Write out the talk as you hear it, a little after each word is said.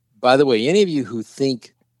By the way, any of you who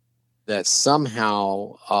think that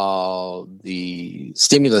somehow the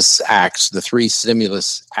stimulus acts, the three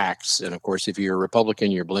stimulus acts, and of course, if you're a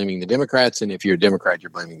Republican, you're blaming the Democrats, and if you're a Democrat,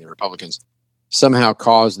 you're blaming the Republicans, somehow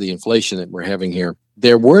caused the inflation that we're having here.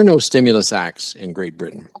 There were no stimulus acts in Great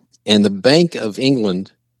Britain. And the Bank of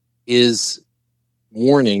England is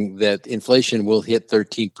warning that inflation will hit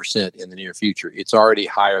 13% in the near future. It's already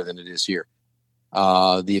higher than it is here.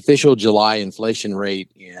 The official July inflation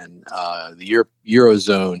rate in the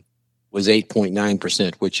Eurozone was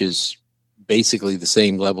 8.9%, which is basically the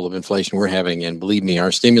same level of inflation we're having. And believe me,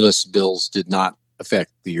 our stimulus bills did not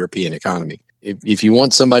affect the European economy. If you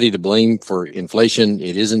want somebody to blame for inflation,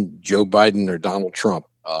 it isn't Joe Biden or Donald Trump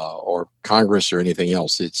or Congress or anything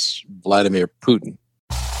else. It's Vladimir Putin.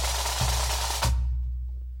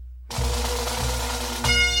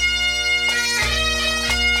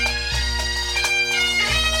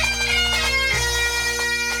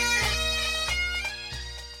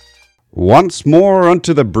 Once more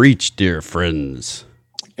unto the breach, dear friends.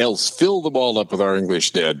 Else fill them all up with our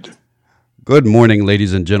English dead. Good morning,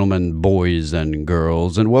 ladies and gentlemen, boys and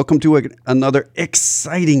girls, and welcome to another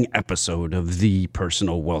exciting episode of The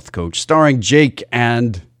Personal Wealth Coach, starring Jake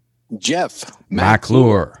and Jeff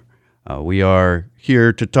McClure. We are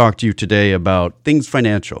here to talk to you today about things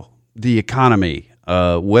financial, the economy,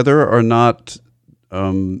 whether or not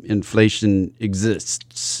inflation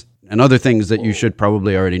exists, and other things that you should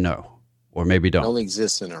probably already know. Or maybe don't. It only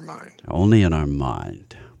exists in our mind. Only in our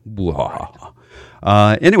mind.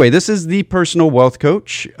 Anyway, this is The Personal Wealth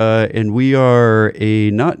Coach, and we are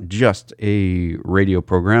not just a radio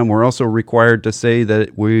program. We're also required to say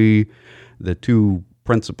that the two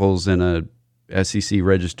principals in a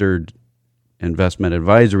SEC-registered investment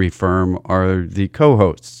advisory firm, are the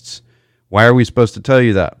co-hosts. Why are we supposed to tell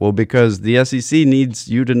you that? Well, because the SEC needs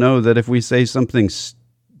you to know that if we say something,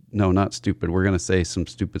 no, not stupid, we're going to say some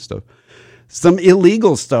stupid stuff, some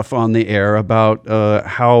illegal stuff on the air about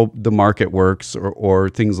how the market works or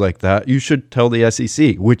things like that, you should tell the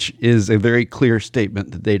SEC, which is a very clear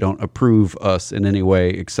statement that they don't approve us in any way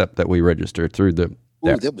except that we register through them.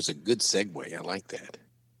 Ooh, that was a good segue. I like that.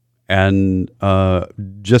 And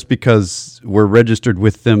just because we're registered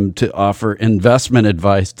with them to offer investment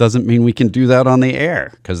advice doesn't mean we can do that on the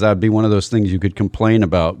air, because that'd be one of those things you could complain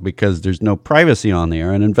about because there's no privacy on the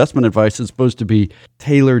air. And investment advice is supposed to be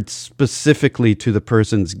tailored specifically to the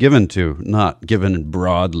persons given to, not given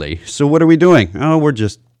broadly. So what are we doing? Oh, we're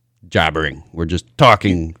just jabbering. We're just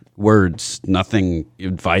talking words, nothing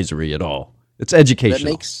advisory at all. It's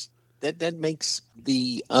educational. That makes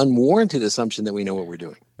the unwarranted assumption that we know what we're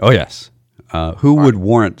doing. Oh, yes. Who would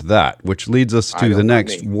warrant that? Which leads us to the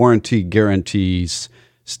next warranty guarantees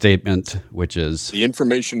statement, which is... The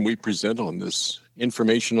information we present on this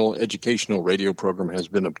informational educational radio program has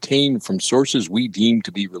been obtained from sources we deem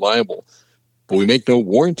to be reliable, but we make no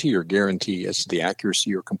warranty or guarantee as to the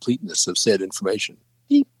accuracy or completeness of said information.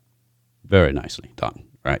 Beep. Very nicely done.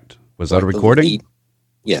 Right. Was that a recording?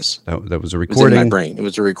 Yes. That was a recording. It was in my brain. It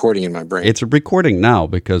was a recording in my brain. It's a recording now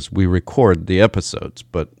because we record the episodes,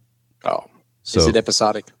 but... Oh. So is it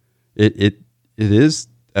episodic? It is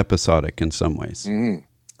episodic in some ways.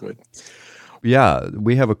 Good. Yeah,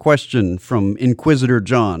 we have a question from Inquisitor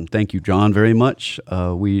John. Thank you, John, very much.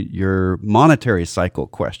 Your monetary cycle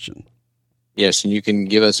question. Yes, and you can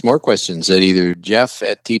give us more questions at either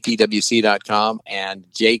jeff@tpwc.com and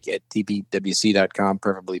jake@tpwc.com,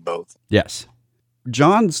 preferably both. Yes.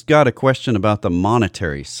 John's got a question about the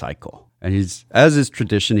monetary cycle. And as is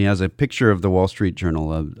tradition, he has a picture of the Wall Street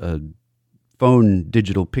Journal, a phone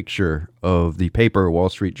digital picture of the paper Wall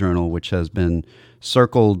Street Journal, which has been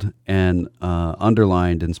circled and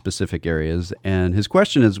underlined in specific areas. And his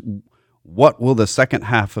question is, what will the second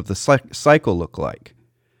half of the cycle look like?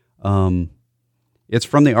 It's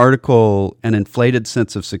from the article An Inflated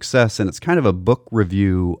Sense of Success, and it's kind of a book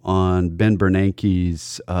review on Ben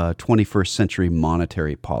Bernanke's 21st Century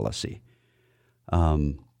Monetary Policy.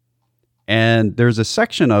 And there's a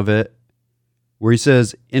section of it where he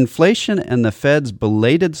says, inflation and the Fed's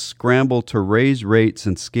belated scramble to raise rates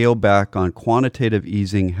and scale back on quantitative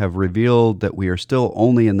easing have revealed that we are still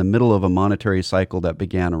only in the middle of a monetary cycle that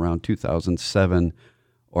began around 2007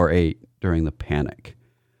 or 8 during the panic.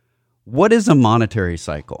 What is a monetary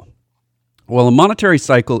cycle? Well, a monetary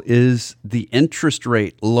cycle is the interest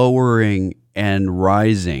rate lowering and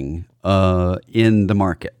rising in the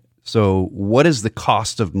market. So what is the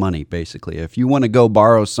cost of money, basically? If you want to go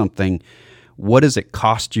borrow something, what does it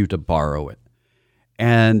cost you to borrow it?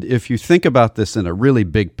 And if you think about this in a really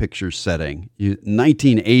big picture setting, the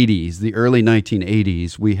early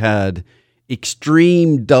 1980s, we had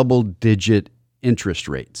extreme double-digit interest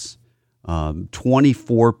rates,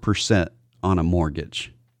 24% on a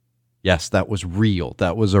mortgage. Yes, that was real.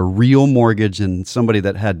 That was a real mortgage and somebody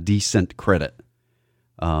that had decent credit.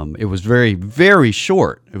 It was very, very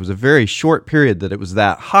short. It was a very short period that it was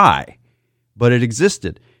that high, but it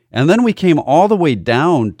existed. And then we came all the way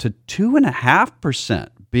down to 2.5%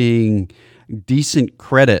 being decent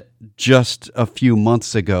credit just a few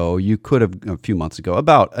months ago.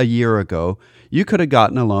 About a year ago, you could have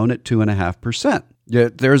gotten a loan at 2.5%.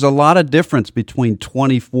 There's a lot of difference between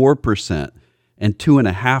 24% and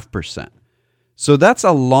 2.5%. So that's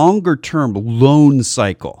a longer term loan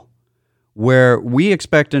cycle where we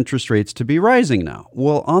expect interest rates to be rising now.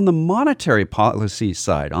 Well, on the monetary policy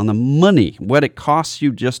side, on the money, what it costs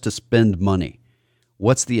you just to spend money,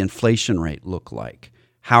 what's the inflation rate look like?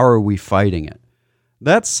 How are we fighting it?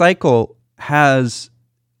 That cycle has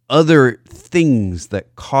other things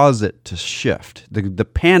that cause it to shift. The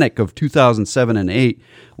panic of 2007 and 8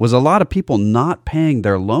 was a lot of people not paying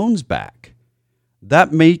their loans back.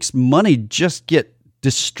 That makes money just get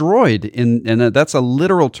destroyed, and that's a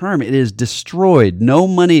literal term. It is destroyed. No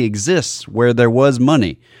money exists where there was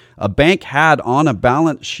money. A bank had on a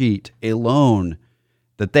balance sheet a loan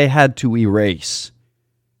that they had to erase.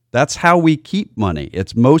 That's how we keep money.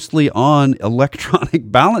 It's mostly on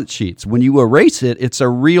electronic balance sheets. When you erase it, it's a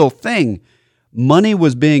real thing. Money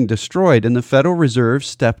was being destroyed, and the Federal Reserve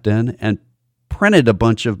stepped in and printed a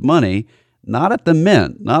bunch of money, not at the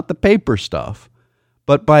mint, not the paper stuff,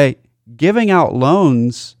 but by giving out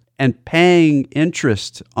loans and paying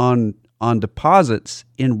interest on deposits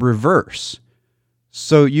in reverse.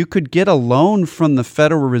 So you could get a loan from the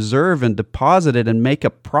Federal Reserve and deposit it and make a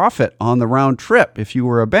profit on the round trip if you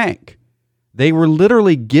were a bank. They were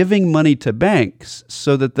literally giving money to banks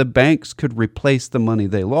so that the banks could replace the money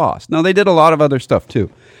they lost. Now, they did a lot of other stuff too.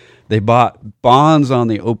 They bought bonds on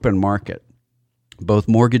the open market, both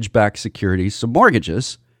mortgage-backed securities, so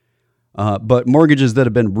mortgages, but mortgages that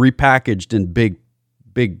have been repackaged in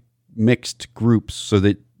big mixed groups so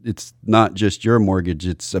that it's not just your mortgage,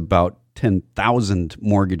 it's about 10,000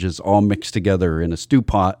 mortgages all mixed together in a stew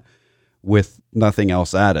pot with nothing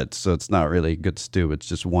else added. So it's not really a good stew. It's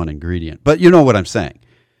just one ingredient. But you know what I'm saying.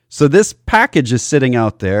 So this package is sitting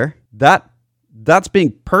out there. That's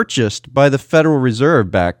being purchased by the Federal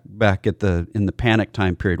Reserve back in the panic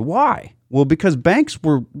time period. Why? Well, because banks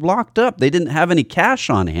were locked up. They didn't have any cash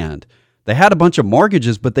on hand. They had a bunch of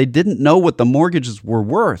mortgages, but they didn't know what the mortgages were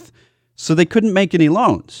worth. So they couldn't make any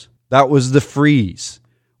loans. That was the freeze.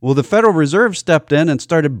 Well, the Federal Reserve stepped in and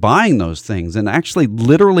started buying those things and actually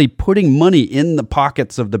literally putting money in the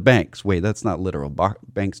pockets of the banks. Wait, that's not literal.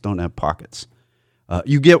 Banks don't have pockets.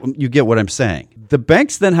 You get what I'm saying. The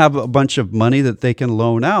banks then have a bunch of money that they can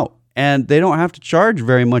loan out, and they don't have to charge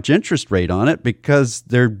very much interest rate on it because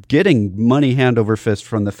they're getting money hand over fist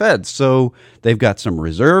from the Fed. So they've got some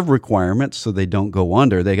reserve requirements so they don't go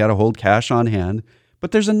under. They got to hold cash on hand, but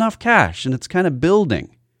there's enough cash, and it's kind of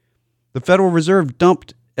building. The Federal Reserve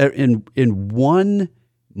dumped in 1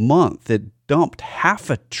 month, it dumped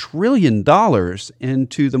 $500 billion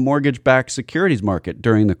into the mortgage-backed securities market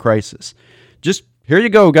during the crisis. Just here you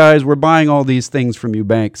go, guys. We're buying all these things from you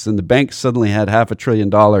banks, and the banks suddenly had $500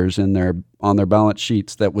 billion on their balance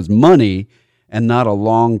sheets that was money and not a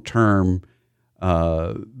long-term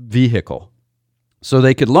vehicle. So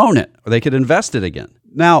they could loan it or they could invest it again.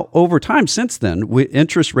 Now, over time since then,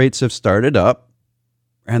 interest rates have started up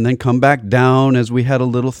and then come back down as we had a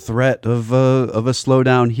little threat of a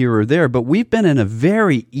slowdown here or there. But we've been in a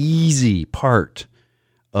very easy part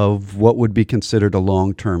of what would be considered a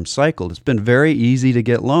long-term cycle. It's been very easy to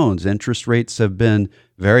get loans. Interest rates have been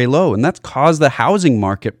very low, and that's caused the housing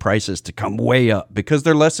market prices to come way up because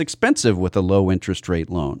they're less expensive with a low interest rate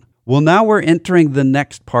loan. Well, now we're entering the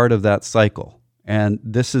next part of that cycle, and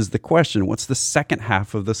this is the question. What's the second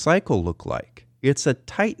half of the cycle look like? It's a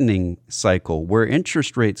tightening cycle where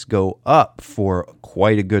interest rates go up for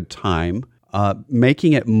quite a good time,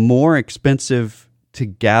 making it more expensive to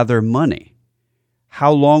gather money.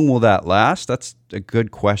 How long will that last? That's a good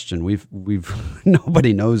question. We've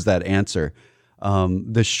nobody knows that answer.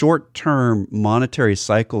 The short-term monetary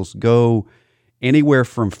cycles go anywhere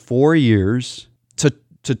from 4 years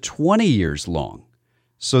to 20 years long.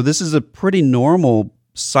 So this is a pretty normal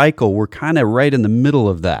cycle. We're kind of right in the middle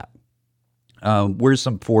of that. Where's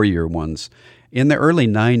some 4-year ones? In the early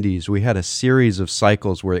 90s, we had a series of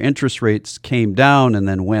cycles where interest rates came down and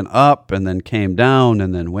then went up and then came down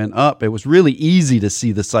and then went up. It was really easy to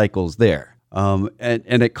see the cycles there.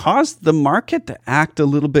 And it caused the market to act a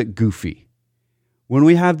little bit goofy, when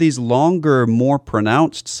we have these longer, more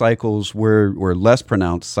pronounced cycles or less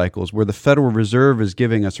pronounced cycles where the Federal Reserve is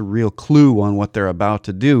giving us a real clue on what they're about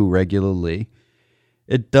to do regularly,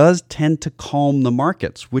 it does tend to calm the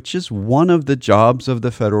markets, which is one of the jobs of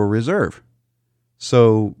the Federal Reserve.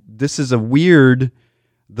 So this is a weird,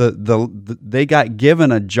 they got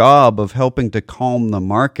given a job of helping to calm the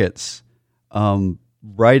markets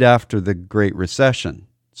right after the Great Recession.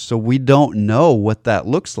 So we don't know what that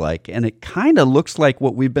looks like. And it kind of looks like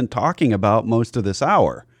what we've been talking about most of this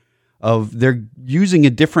hour, of they're using a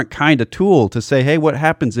different kind of tool to say, hey, what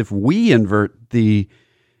happens if we invert the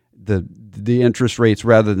interest rates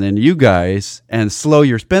rather than you guys and slow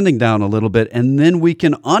your spending down a little bit, and then we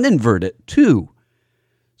can uninvert it too.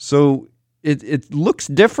 So it looks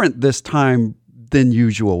different this time than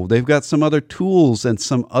usual. They've got some other tools and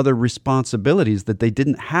some other responsibilities that they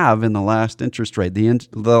didn't have in the last interest rate, the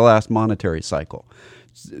last monetary cycle.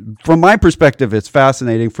 From my perspective, it's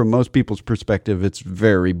fascinating. From most people's perspective, it's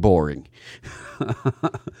very boring.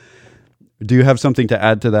 Do you have something to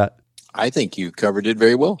add to that? I think you covered it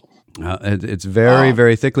very well. It's very,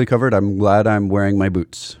 very thickly covered. I'm glad I'm wearing my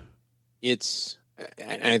boots.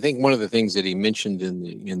 I think one of the things that he mentioned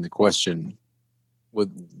in the question,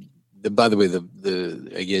 by the way,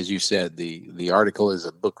 as you said, the article is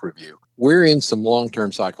a book review. We're in some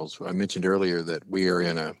long-term cycles. I mentioned earlier that we are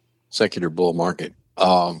in a secular bull market.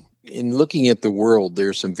 In looking at the world,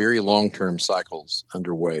 there's some very long-term cycles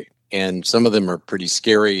underway. And some of them are pretty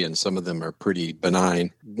scary and some of them are pretty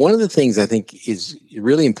benign. One of the things I think is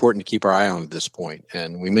really important to keep our eye on at this point,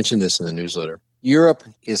 and we mentioned this in the newsletter, Europe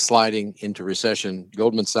is sliding into recession.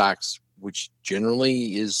 Goldman Sachs, which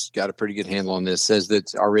generally is got a pretty good handle on this, says that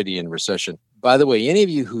it's already in recession. By the way, any of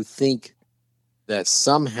you who think that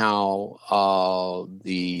somehow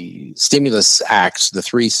the stimulus acts, the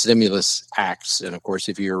three stimulus acts, and of course,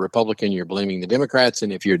 if you're a Republican, you're blaming the Democrats,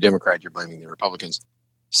 and if you're a Democrat, you're blaming the Republicans,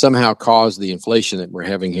 somehow caused the inflation that we're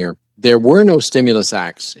having here. There were no stimulus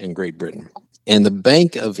acts in Great Britain. And the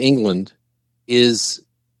Bank of England is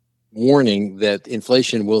warning that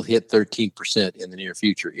inflation will hit 13% in the near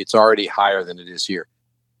future. It's already higher than it is here.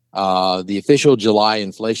 The official July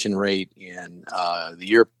inflation rate in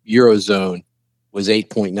the Eurozone was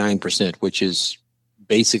 8.9%, which is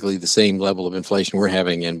basically the same level of inflation we're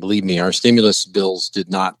having. And believe me, our stimulus bills did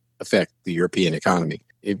not affect the European economy.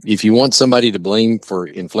 If you want somebody to blame for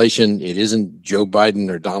inflation, it isn't Joe Biden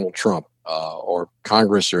or Donald Trump or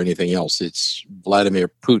Congress or anything else. It's Vladimir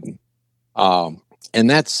Putin. And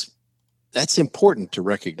that's important to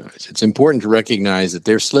recognize. It's important to recognize that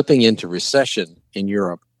they're slipping into recession in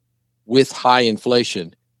Europe with high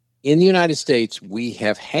inflation. In the United States, we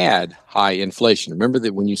have had high inflation. Remember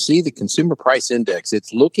that when you see the consumer price index,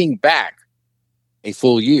 it's looking back a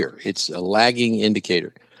full year. It's a lagging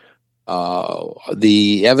indicator.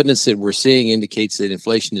 The evidence that we're seeing indicates that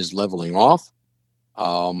inflation is leveling off.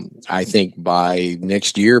 I think by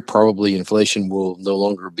next year, probably inflation will no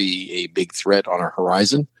longer be a big threat on our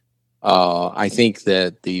horizon. I think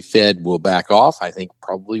that the Fed will back off. I think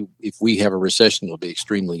probably if we have a recession, it'll be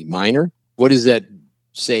extremely minor. What does that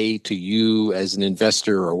say to you as an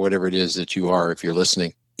investor or whatever it is that you are if you're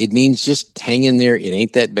listening? It means just hang in there. It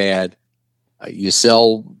ain't that bad. You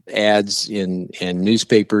sell ads in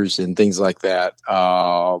newspapers and things like that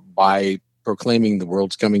by proclaiming the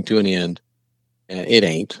world's coming to an end. It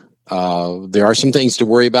ain't. There are some things to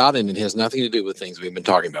worry about, and it has nothing to do with things we've been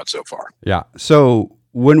talking about so far. Yeah. So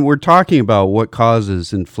when we're talking about what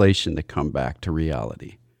causes inflation to come back to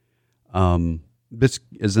reality, this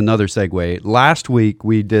is another segue. Last week,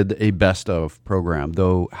 we did a best of program,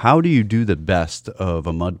 though. How do you do the best of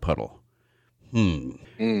a mud puddle?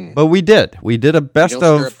 But we did. We did a best Don't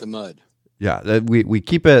of stir up the mud. Yeah, we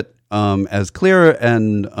keep it as clear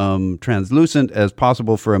and translucent as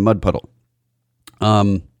possible for a mud puddle.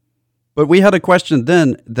 But we had a question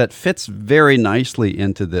then that fits very nicely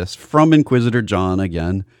into this from Inquisitor John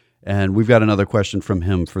again, and we've got another question from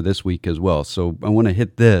him for this week as well. So I want to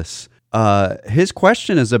hit this. His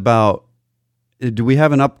question is about: do we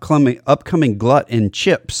have an upcoming glut in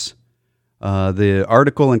chips? The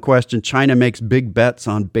article in question, China makes big bets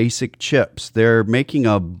on basic chips. They're making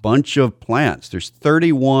a bunch of plants. There's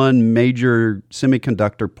 31 major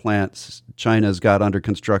semiconductor plants China's got under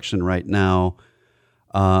construction right now.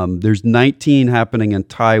 There's 19 happening in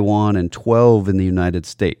Taiwan and 12 in the United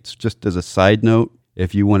States. Just as a side note,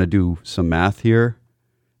 if you want to do some math here,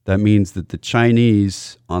 that means that the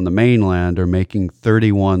Chinese on the mainland are making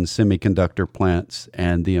 31 semiconductor plants,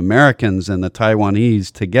 and the Americans and the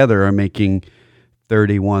Taiwanese together are making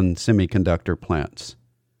 31 semiconductor plants.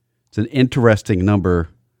 It's an interesting number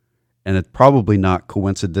and it's probably not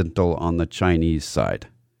coincidental on the Chinese side.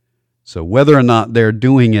 So whether or not they're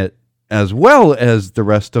doing it as well as the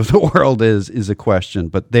rest of the world is a question,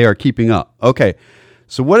 but they are keeping up. Okay,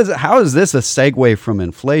 so what is it? How is this a segue from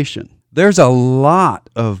inflation? There's a lot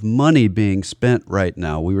of money being spent right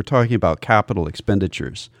now. We were talking about capital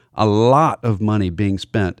expenditures. A lot of money being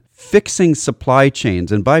spent fixing supply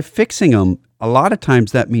chains. And by fixing them, a lot of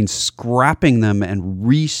times that means scrapping them and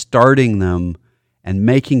restarting them and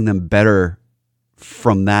making them better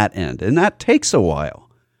from that end. And that takes a while.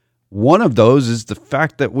 One of those is the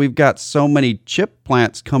fact that we've got so many chip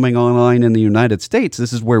plants coming online in the United States.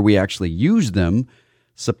 This is where we actually use them.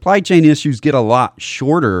 Supply chain issues get a lot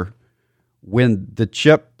shorter when the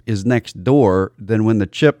chip is next door than when the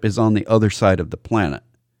chip is on the other side of the planet.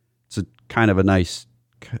 It's a kind of a nice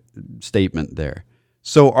statement there.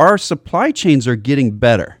 So our supply chains are getting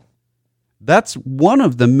better. That's one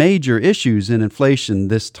of the major issues in inflation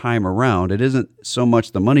this time around. It isn't so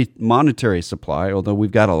much the monetary supply, although we've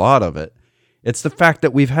got a lot of it. It's the fact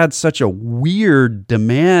that we've had such a weird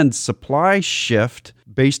demand-supply shift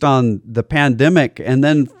based on the pandemic, and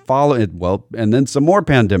then and then some more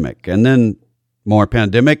pandemic, and then more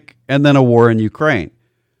pandemic, and then a war in Ukraine.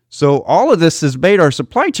 So all of this has made our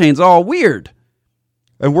supply chains all weird.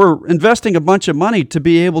 And we're investing a bunch of money to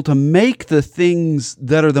be able to make the things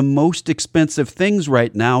that are the most expensive things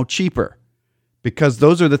right now cheaper, because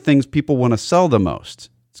those are the things people want to sell the most.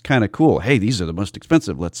 It's kind of cool. Hey, these are the most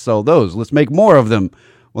expensive. Let's sell those. Let's make more of them.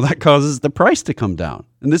 Well, that causes the price to come down.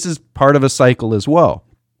 And this is part of a cycle as well.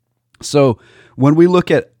 So when we look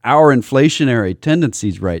at our inflationary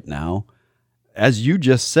tendencies right now, as you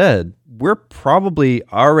just said, we're probably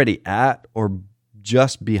already at or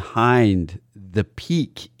just behind the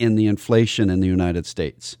peak in the inflation in the United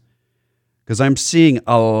States. Because I'm seeing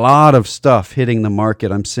a lot of stuff hitting the market.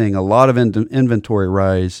 I'm seeing a lot of inventory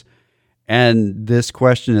rise. And this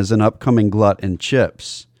question is an upcoming glut in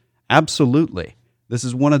chips. Absolutely. This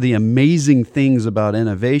is one of the amazing things about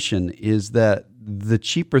innovation, is that the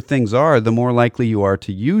cheaper things are, the more likely you are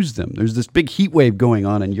to use them. There's this big heat wave going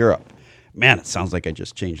on in Europe. Man, it sounds like I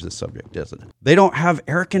just changed the subject, doesn't it? They don't have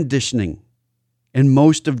air conditioning in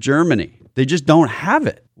most of Germany. They just don't have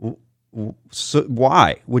it. So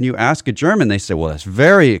why? When you ask a German, they say, well, that's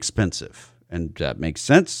very expensive. And that makes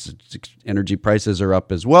sense. Energy prices are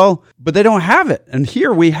up as well. But they don't have it. And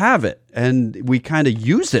here we have it. And we kind of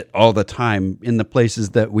use it all the time in the places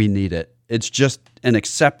that we need it. It's just an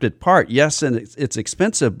accepted part. Yes, and it's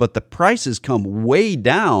expensive, but the prices come way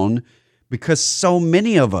down because so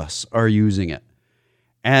many of us are using it.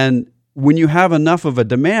 And when you have enough of a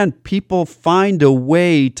demand, people find a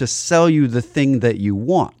way to sell you the thing that you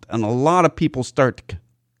want. And a lot of people start to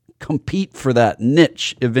compete for that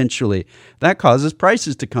niche eventually. That causes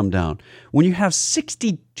prices to come down. When you have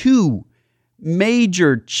 62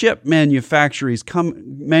 major chip manufacturers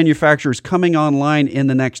coming online in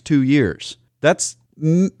the next 2 years, that's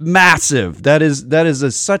massive. That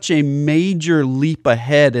is such a major leap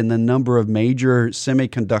ahead in the number of major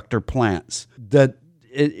semiconductor plants that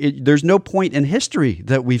there's no point in history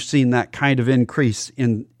that we've seen that kind of increase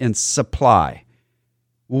in supply.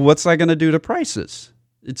 Well, what's that going to do to prices?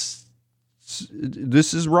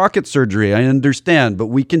 This is rocket surgery, I understand, but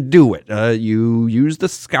we can do it. You use the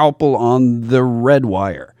scalpel on the red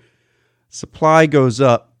wire. Supply goes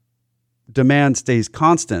up, demand stays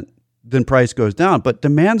constant, then price goes down. But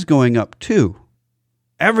demand's going up too.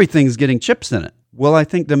 Everything's getting chips in it. Well, I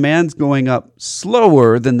think demand's going up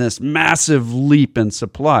slower than this massive leap in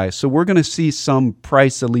supply. So we're going to see some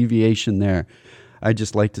price alleviation there. I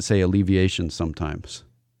just like to say alleviation sometimes.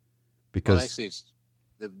 Because well, actually,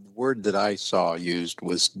 the word that I saw used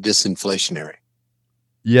was disinflationary.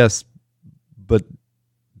 Yes, but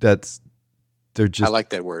they're just... I like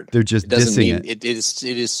that word. They're just dissing it. It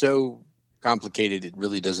is so complicated, it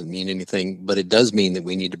really doesn't mean anything, but it does mean that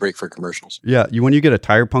we need to break for commercials. Yeah, when you get a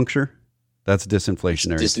tire puncture, that's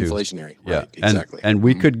disinflationary too. Disinflationary, yeah, right, exactly. And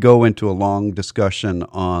we could go into a long discussion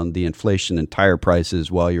on the inflation in tire prices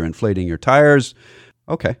while you're inflating your tires.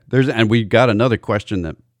 Okay, and we got another question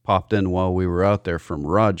that popped in while we were out there from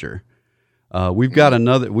Roger. We've got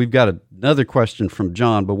another question from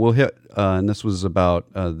John, but we'll hit, and this was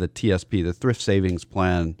about the TSP, the Thrift Savings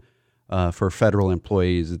Plan for federal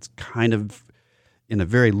employees. It's kind of, in a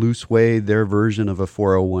very loose way, their version of a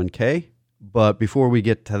 401k. But before we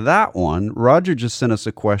get to that one, Roger just sent us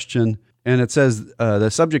a question, and it says the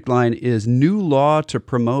subject line is new law to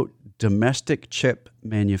promote domestic chip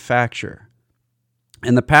manufacture.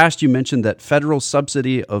 In the past, you mentioned that federal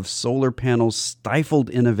subsidy of solar panels stifled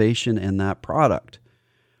innovation in that product.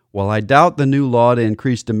 While I doubt the new law to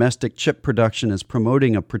increase domestic chip production is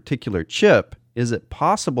promoting a particular chip, is it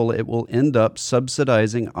possible it will end up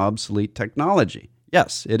subsidizing obsolete technology?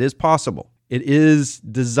 Yes, it is possible. It is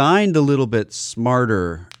designed a little bit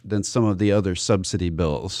smarter than some of the other subsidy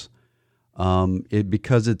bills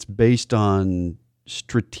because it's based on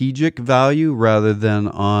strategic value rather than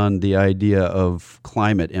on the idea of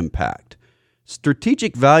climate impact.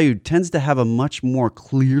 Strategic value tends to have a much more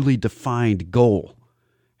clearly defined goal.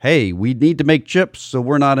 Hey, we need to make chips so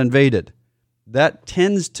we're not invaded. That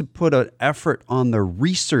tends to put an effort on the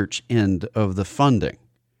research end of the funding.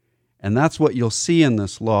 And that's what you'll see in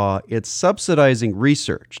this law. It's subsidizing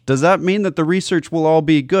research. Does that mean that the research will all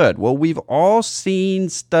be good? Well, we've all seen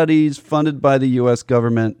studies funded by the U.S.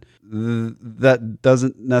 government. That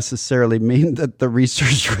doesn't necessarily mean that the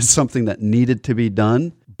research was something that needed to be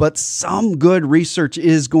done. But some good research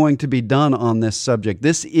is going to be done on this subject.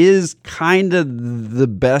 This is kind of the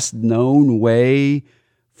best known way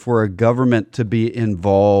for a government to be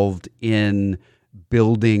involved in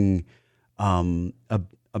building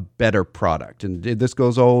a better product. And this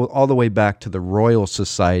goes all the way back to the Royal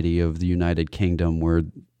Society of the United Kingdom, where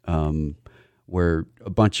a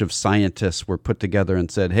bunch of scientists were put together and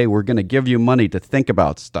said, hey, we're going to give you money to think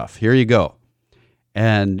about stuff. Here you go.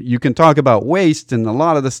 And you can talk about waste, and a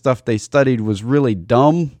lot of the stuff they studied was really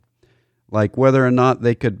dumb, like whether or not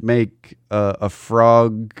they could make a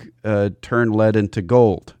frog turn lead into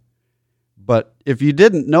gold. But if you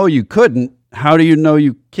didn't know you couldn't, how do you know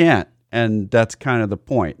you can't? And that's kind of the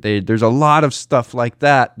point. There's a lot of stuff like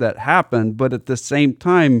that happened, but at the same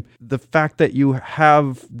time, the fact that you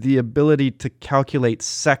have the ability to calculate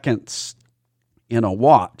seconds in a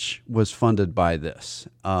watch was funded by this.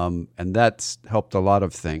 And that's helped a lot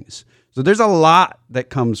of things. So there's a lot that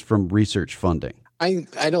comes from research funding.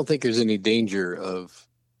 I don't think there's any danger of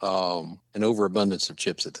an overabundance of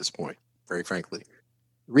chips at this point, very frankly.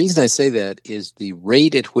 The reason I say that is the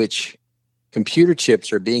rate at which computer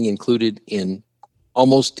chips are being included in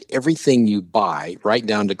almost everything you buy, right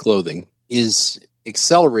down to clothing, is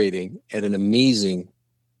accelerating at an amazing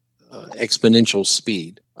exponential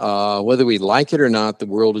speed. Whether we like it or not, the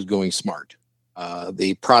world is going smart.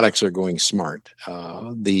 The products are going smart.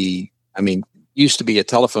 Used to be a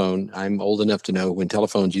telephone. I'm old enough to know when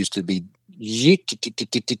telephones used to be,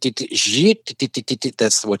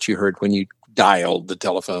 that's what you heard when you dialed the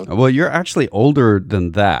telephone. Well, you're actually older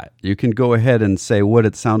than that. You can go ahead and say what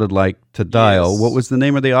it sounded like to dial. Yes. What was the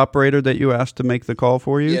name of the operator that you asked to make the call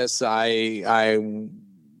for you? Yes, I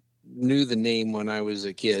knew the name when I was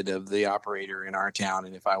a kid of the operator in our town,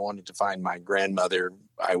 and if I wanted to find my grandmother,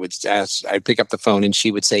 I'd pick up the phone and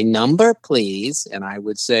she would say, "Number, please," and I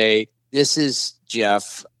would say, "This is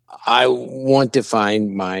Jeff. I want to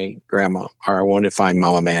find my grandma, or I want to find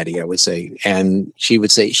Mama Maddie," I would say. And she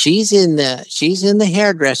would say, she's in the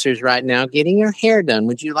hairdressers right now getting her hair done.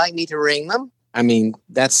 Would you like me to ring them? I mean,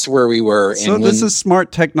 that's where we were. So this is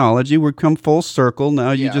smart technology. We've come full circle.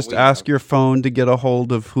 Now you just ask your phone to get a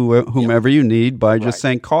hold of whomever you need by just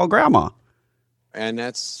saying, call grandma. And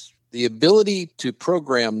that's the ability to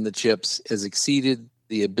program the chips has exceeded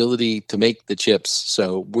the ability to make the chips.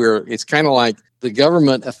 So it's kind of like the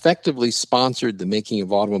government effectively sponsored the making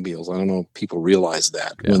of automobiles. I don't know if people realize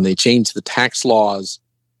that when they changed the tax laws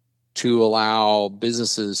to allow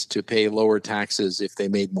businesses to pay lower taxes if they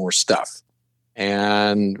made more stuff.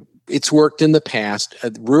 And it's worked in the past.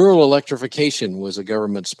 Rural electrification was a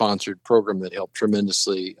government-sponsored program that helped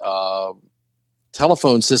tremendously.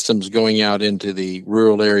 Telephone systems going out into the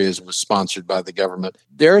rural areas was sponsored by the government.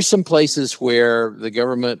 There are some places where the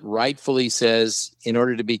government rightfully says, in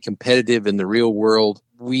order to be competitive in the real world,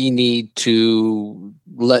 we need to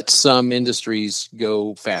let some industries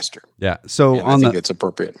go faster. Yeah, so I think it's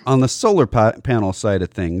appropriate. On the solar panel side of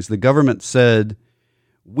things, the government said,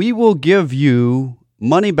 we will give you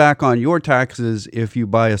money back on your taxes if you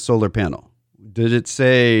buy a solar panel. Did it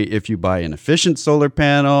say if you buy an efficient solar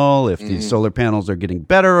panel, if these solar panels are getting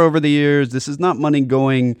better over the years? This is not money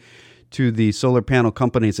going to the solar panel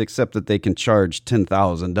companies, except that they can charge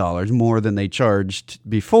 $10,000 more than they charged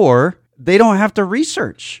before. They don't have to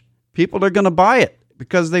research. People are going to buy it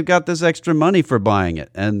because they've got this extra money for buying it.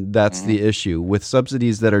 And that's the issue. With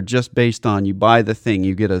subsidies that are just based on you buy the thing,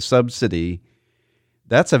 you get a subsidy.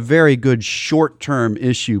 That's a very good short-term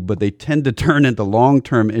issue, but they tend to turn into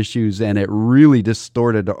long-term issues, and it really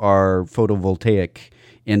distorted our photovoltaic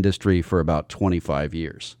industry for about 25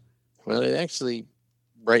 years. Well, it actually,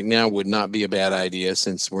 right now, would not be a bad idea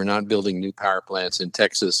since we're not building new power plants in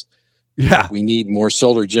Texas. Yeah. We need more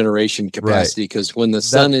solar generation capacity because when the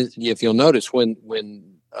sun is, if you'll notice, when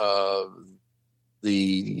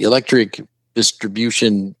the electric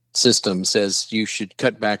distribution system says you should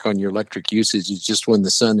cut back on your electric usage just when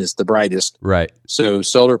the sun is the brightest. Right. So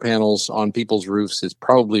solar panels on people's roofs is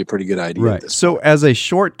probably a pretty good idea. Right. So as a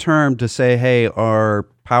short term to say, hey, our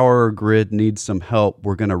power grid needs some help,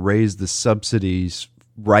 we're going to raise the subsidies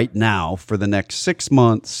right now for the next 6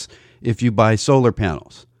 months if you buy solar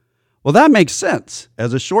panels. Well, that makes sense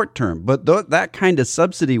as a short term, but that kind of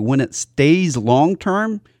subsidy, when it stays long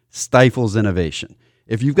term, stifles innovation.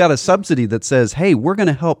 If you've got a subsidy that says, hey, we're going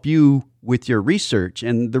to help you with your research,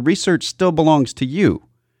 and the research still belongs to you,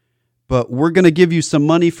 but we're going to give you some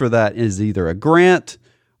money for that as either a grant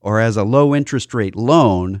or as a low interest rate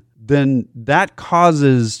loan, then that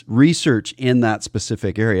causes research in that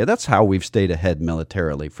specific area. That's how we've stayed ahead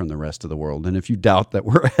militarily from the rest of the world. And if you doubt that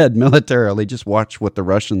we're ahead militarily, just watch what the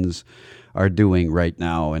Russians are doing right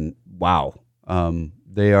now. And wow,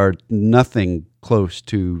 they are nothing close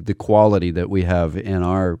to the quality that we have in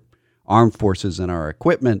our armed forces and our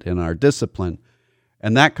equipment and our discipline.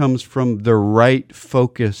 And that comes from the right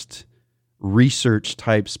focused research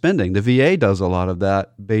type spending. The VA does a lot of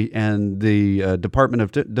that, and the Department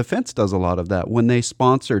of Defense does a lot of that when they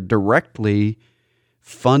sponsor directly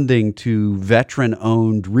funding to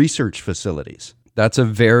veteran-owned research facilities. That's a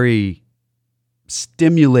very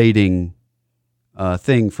stimulating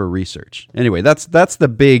thing for research. Anyway, that's the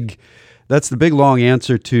big long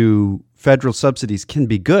answer to federal subsidies can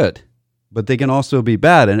be good, but they can also be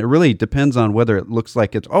bad, and it really depends on whether it looks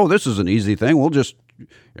like it's, oh, this is an easy thing. We'll just,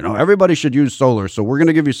 everybody should use solar, so we're going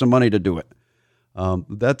to give you some money to do it.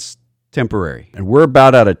 That's temporary, and we're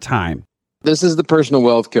about out of time. This is the Personal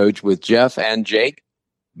Wealth Coach with Jeff and Jake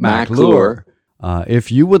McClure.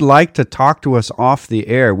 If you would like to talk to us off the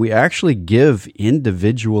air, we actually give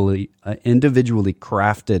individually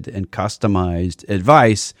crafted and customized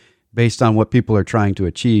advice based on what people are trying to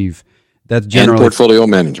achieve. That's generally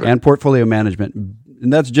and portfolio management.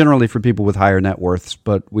 And that's generally for people with higher net worths,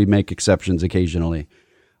 but we make exceptions occasionally.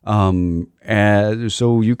 And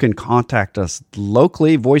so you can contact us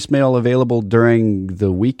locally, voicemail available during the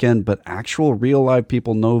weekend, but actual real live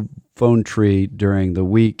people, no phone tree during the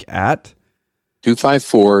week at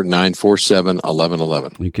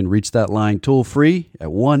 254-947-1111. You can reach that line toll free at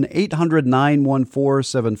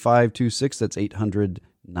 1-800-914-7526. That's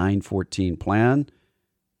 800-914-PLAN.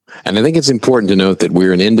 And I think it's important to note that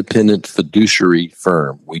we're an independent fiduciary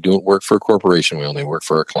firm. We don't work for a corporation. We only work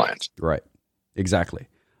for our clients. Right. Exactly.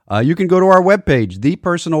 You can go to our webpage,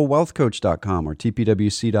 thepersonalwealthcoach.com or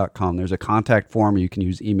tpwc.com. There's a contact form. You can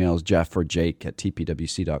use emails, Jeff or Jake at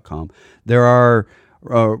tpwc.com. There are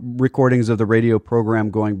recordings of the radio program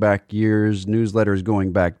going back years, newsletters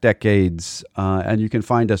going back decades, and you can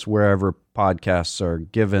find us wherever podcasts are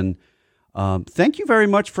given. Thank you very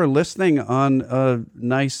much for listening on a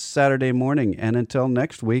nice Saturday morning. And until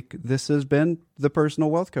next week, this has been The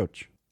Personal Wealth Coach.